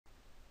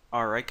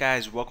Alright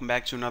guys, welcome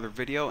back to another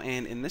video,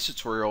 and in this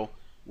tutorial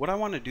what I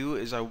want to do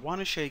is I want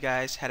to show you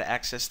guys how to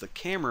access the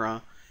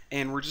camera,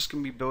 and we're just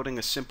going to be building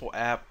a simple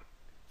app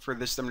for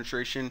this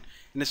demonstration,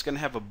 and it's going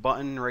to have a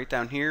button right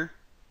down here,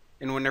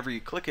 and whenever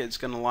you click it, it's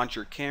going to launch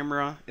your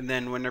camera, and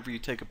then whenever you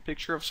take a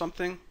picture of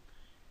something,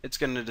 it's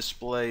going to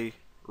display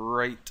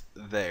right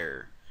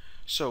there.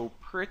 So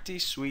pretty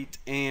sweet.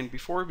 And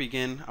before we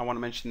begin, I want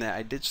to mention that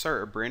I did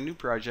start a brand new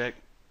project.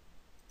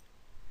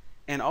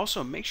 And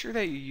also make sure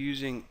that you're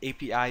using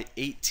API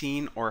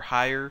 18 or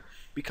higher,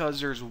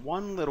 because there's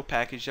one little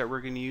package that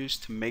we're going to use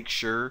to make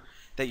sure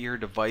that your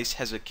device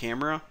has a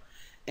camera,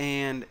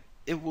 and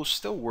it will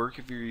still work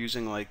if you're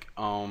using like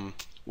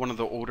one of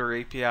the older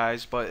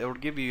APIs, but it'll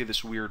give you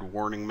this weird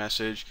warning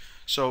message.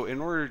 So in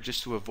order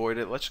just to avoid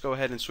it, let's go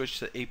ahead and switch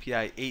to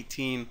API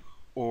 18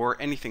 or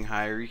anything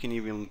higher. You can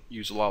even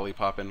use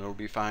Lollipop and it'll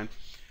be fine.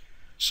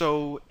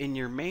 So in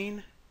your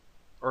main,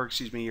 or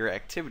excuse me, your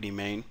activity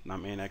main,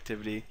 not main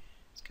activity,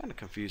 it's kind of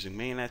confusing.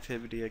 Main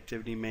activity,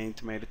 activity main,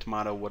 tomato,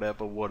 tomato,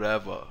 whatever,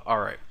 whatever.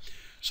 Alright,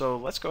 so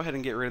let's go ahead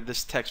and get rid of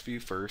this text view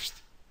first.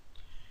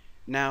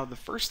 Now, the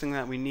first thing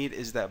that we need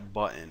is that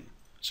button.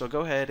 So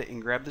go ahead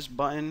and grab this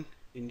button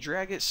and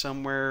drag it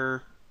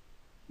somewhere,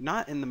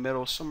 not in the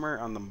middle, somewhere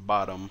on the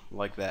bottom,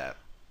 like that.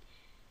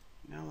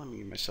 Now let me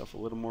give myself a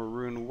little more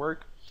room to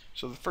work.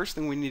 So the first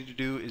thing we need to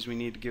do is we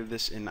need to give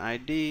this an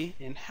ID,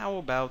 and how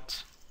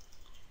about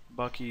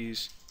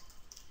Bucky's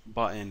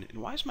button?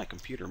 And why is my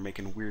computer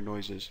making weird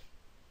noises?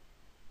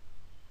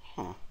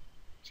 Huh,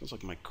 sounds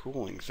like my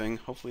cooling thing.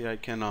 Hopefully I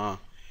can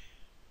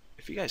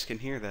if you guys can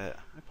hear that,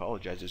 I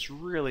apologize, it's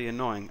really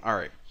annoying.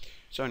 Alright,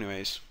 so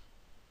anyways,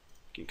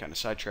 getting kind of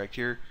sidetracked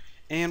here,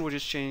 and we'll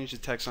just change the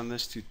text on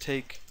this to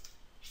take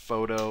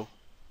photo,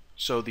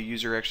 so the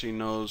user actually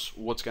knows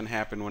what's going to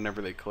happen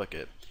whenever they click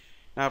it.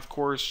 Now of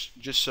course,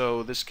 just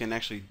so this can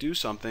actually do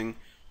something,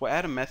 we'll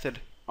add a method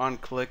on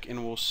click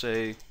and we'll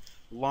say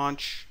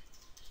launch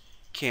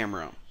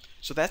camera.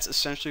 So that's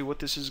essentially what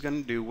this is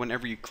going to do.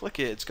 Whenever you click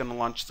it, it's going to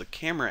launch the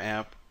camera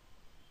app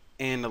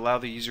and allow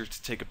the user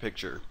to take a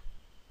picture.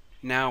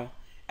 Now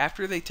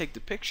after they take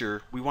the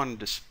picture, we want to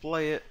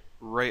display it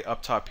right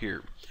up top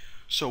here.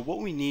 So what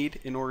we need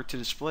in order to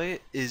display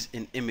it is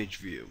an image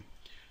view.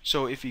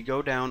 So if you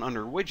go down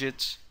under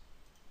widgets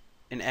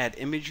and add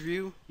image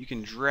view, you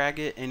can drag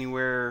it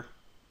anywhere.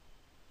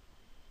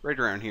 Right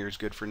around here is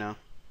good for now.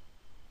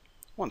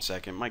 One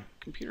second, my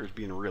computer is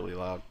being really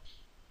loud.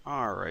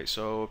 Alright,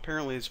 so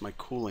apparently it's my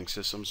cooling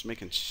system's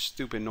making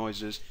stupid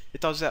noises.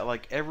 It does that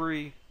like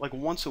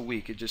once a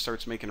week. It just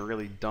starts making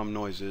really dumb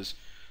noises.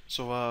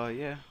 So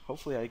yeah,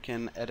 hopefully I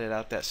can edit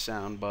out that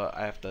sound, but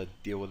I have to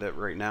deal with it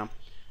right now.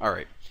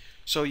 Alright,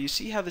 so you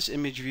see how this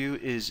image view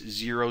is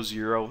 0,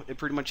 0? It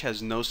pretty much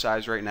has no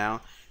size right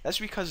now. That's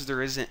because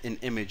there isn't an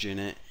image in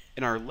it,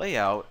 and our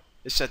layout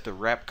is set to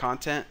wrap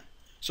content.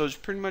 So it's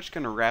pretty much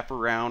going to wrap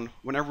around.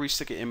 Whenever we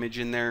stick an image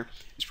in there,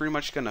 it's pretty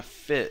much going to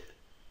fit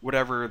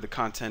whatever the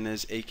content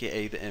is,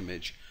 aka the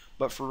image.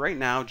 But for right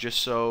now, just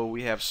so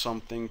we have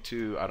something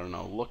to, I don't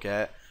know, look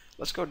at,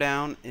 let's go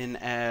down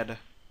and add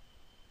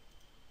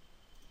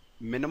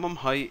minimum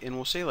height, and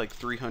we'll say like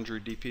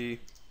 300 dp,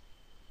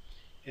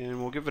 and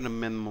we'll give it a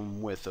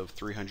minimum width of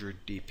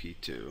 300 dp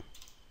too.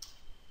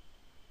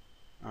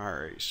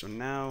 Alright, so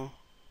now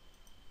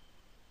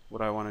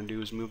what I want to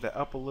do is move that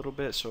up a little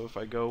bit. So if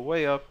I go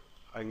way up,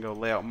 I can go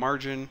layout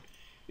margin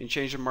and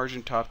change the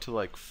margin top to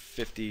like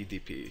 50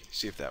 dp.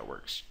 See if that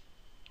works.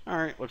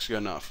 Alright, looks good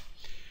enough.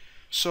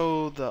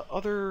 So the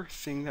other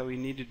thing that we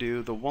need to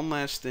do, the one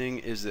last thing,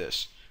 is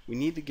this. We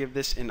need to give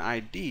this an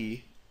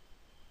ID.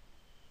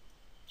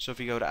 So if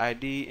you go to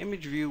ID,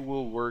 image view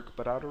will work,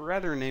 but I'd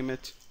rather name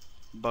it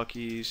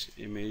Bucky's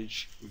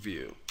image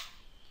view.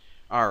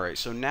 Alright,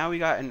 so now we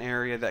got an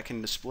area that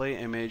can display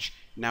image.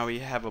 Now we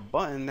have a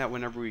button that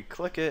whenever we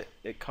click it,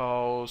 it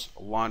calls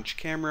launch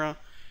camera.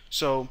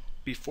 So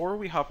before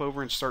we hop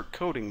over and start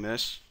coding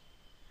this,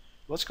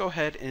 let's go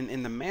ahead and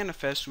in the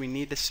manifest we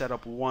need to set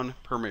up one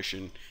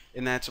permission,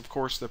 and that's of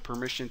course the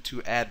permission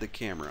to add the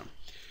camera.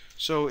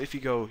 So if you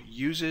go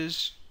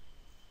uses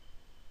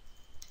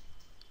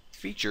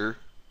feature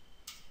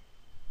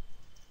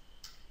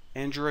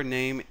Android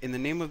name, and the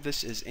name of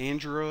this is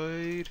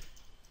Android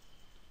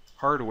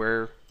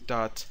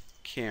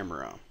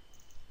hardware.camera.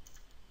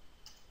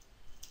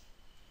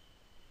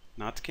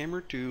 Not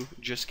camera 2,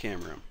 just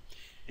camera.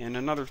 And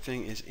another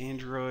thing is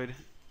Android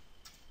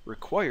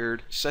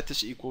required, set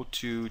this equal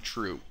to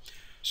true.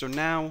 So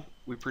now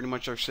we pretty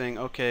much are saying,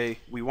 okay,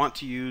 we want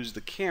to use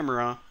the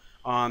camera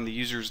on the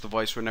user's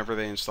device whenever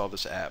they install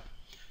this app.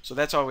 So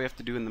that's all we have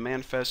to do in the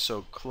manifest.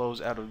 So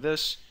close out of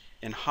this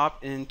and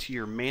hop into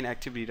your main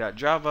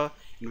activity.java,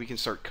 and we can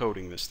start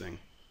coding this thing.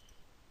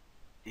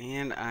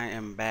 And I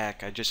am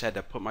back. I just had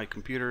to put my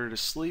computer to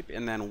sleep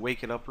and then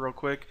wake it up real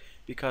quick,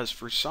 because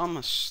for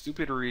some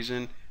stupid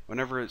reason,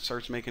 whenever it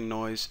starts making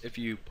noise, if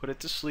you put it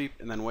to sleep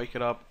and then wake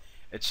it up,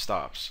 it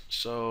stops.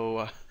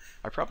 So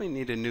I probably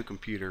need a new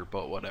computer,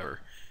 but whatever.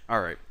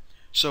 Alright,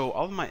 so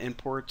all of my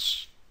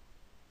imports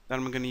that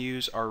I'm going to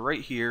use are right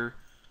here.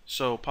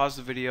 So pause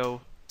the video,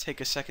 take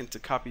a second to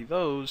copy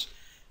those,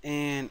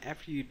 and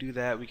after you do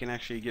that we can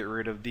actually get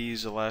rid of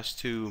these, the last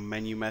two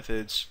menu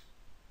methods.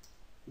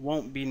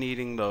 Won't be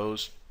needing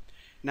those.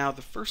 Now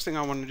the first thing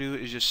I want to do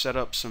is just set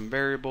up some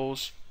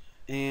variables,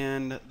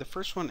 and the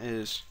first one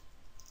is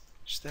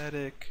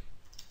static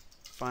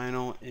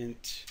final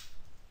int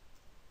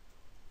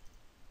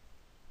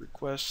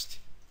request.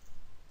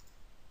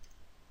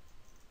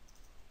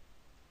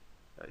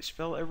 I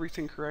spell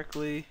everything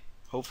correctly,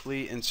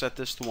 hopefully, and set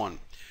this to 1.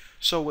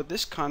 So what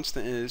this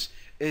constant is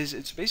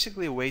it's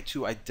basically a way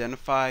to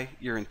identify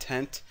your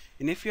intent,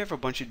 and if you have a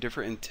bunch of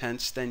different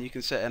intents then you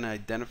can set an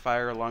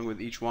identifier along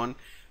with each one,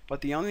 but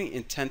the only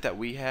intent that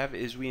we have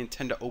is we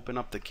intend to open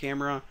up the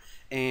camera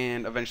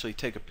and eventually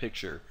take a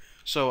picture.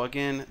 So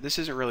again, this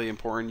isn't really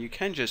important. You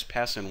can just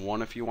pass in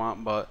 1 if you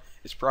want, but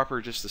it's proper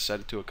just to set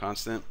it to a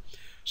constant.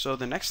 So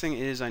the next thing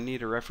is I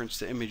need a reference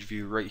to image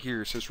view right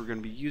here, since we're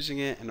going to be using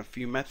it in a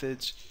few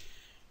methods,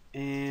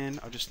 and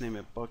I'll just name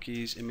it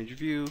Bucky's image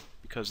view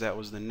because that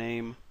was the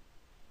name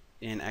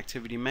in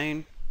activity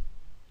main.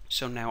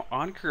 So now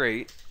on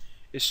create,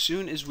 as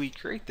soon as we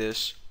create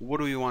this, what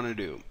do we want to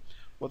do?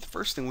 Well, the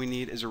first thing we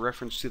need is a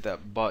reference to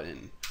that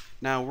button.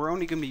 Now we're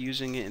only going to be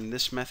using it in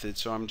this method,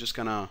 so I'm just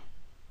gonna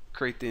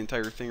create the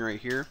entire thing right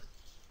here.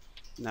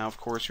 Now of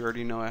course you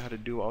already know how to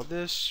do all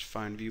this.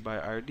 Find view by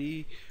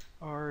ID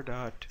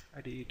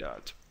r.id.bucky's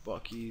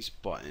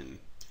button,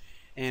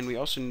 and we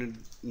also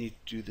need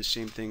to do the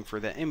same thing for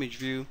that image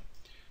view.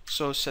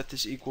 So set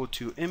this equal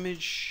to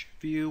image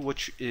view,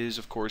 which is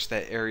of course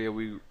that area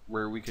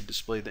where we could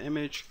display the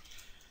image.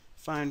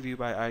 Find view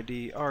by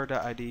ID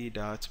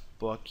r.id.bucky's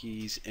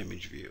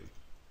image view.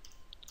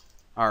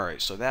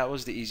 Alright, so that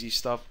was the easy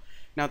stuff.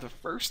 Now the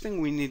first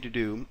thing we need to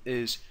do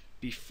is,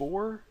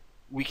 before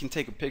we can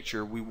take a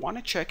picture, we want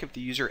to check if the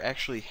user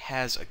actually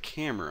has a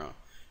camera,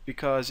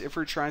 because if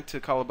we're trying to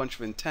call a bunch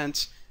of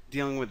intents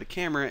dealing with the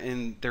camera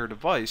in their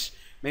device,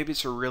 maybe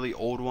it's a really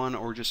old one,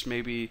 or just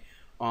maybe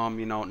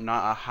you know,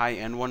 not a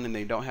high-end one and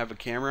they don't have a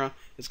camera,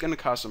 it's going to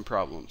cause some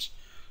problems.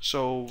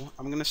 So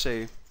I'm going to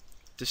say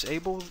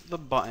disable the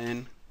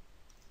button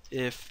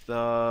if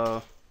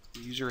the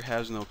user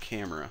has no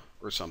camera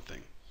or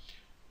something.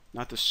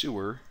 Not the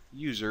sewer,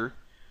 user.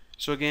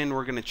 So again,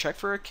 we're going to check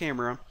for a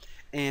camera,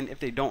 and if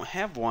they don't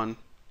have one,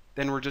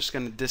 then we're just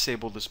going to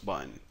disable this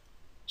button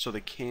so they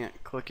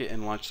can't click it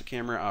and launch the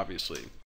camera, obviously.